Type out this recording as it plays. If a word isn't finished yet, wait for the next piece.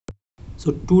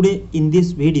So today in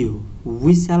this video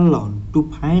we shall learn to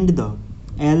find the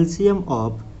LCM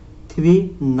of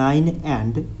 3, 9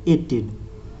 and 18.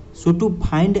 So to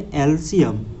find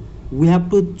LCM we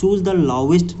have to choose the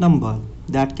lowest number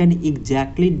that can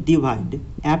exactly divide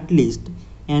at least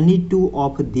any two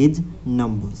of these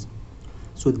numbers.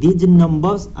 So these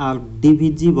numbers are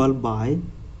divisible by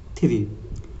 3.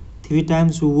 3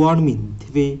 times 1 mean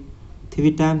 3,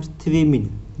 3 times 3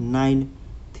 mean 9,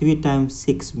 3 times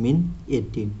 6 mean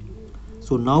 18.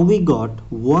 So now we got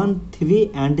 1,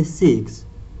 3 and 6,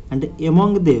 and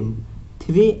among them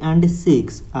 3 and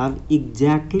 6 are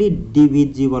exactly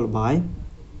divisible by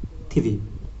 3.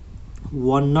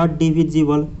 1 not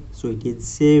divisible, so it is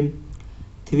same.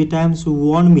 3 times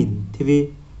 1 mean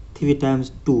 3, 3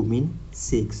 times 2 mean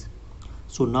 6.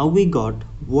 So now we got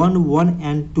 1, 1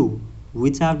 and 2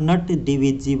 which are not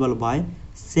divisible by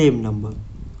same number.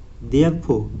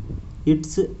 Therefore,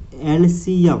 its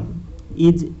LCM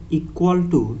is equal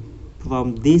to,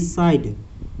 from this side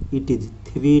it is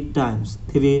 3 times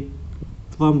 3.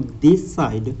 From this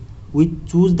side we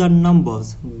choose the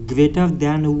numbers greater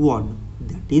than 1,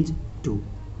 that is 2.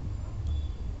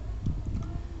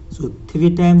 So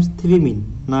 3 times 3 means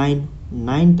 9,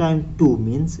 9 times 2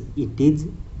 means it is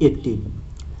 18.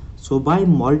 So by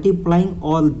multiplying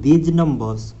all these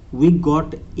numbers we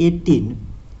got 18.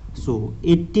 So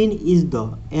 18 is the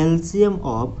LCM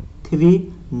of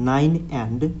 3, 9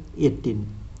 and 18.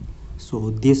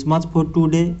 So this much for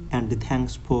today and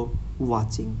thanks for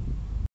watching.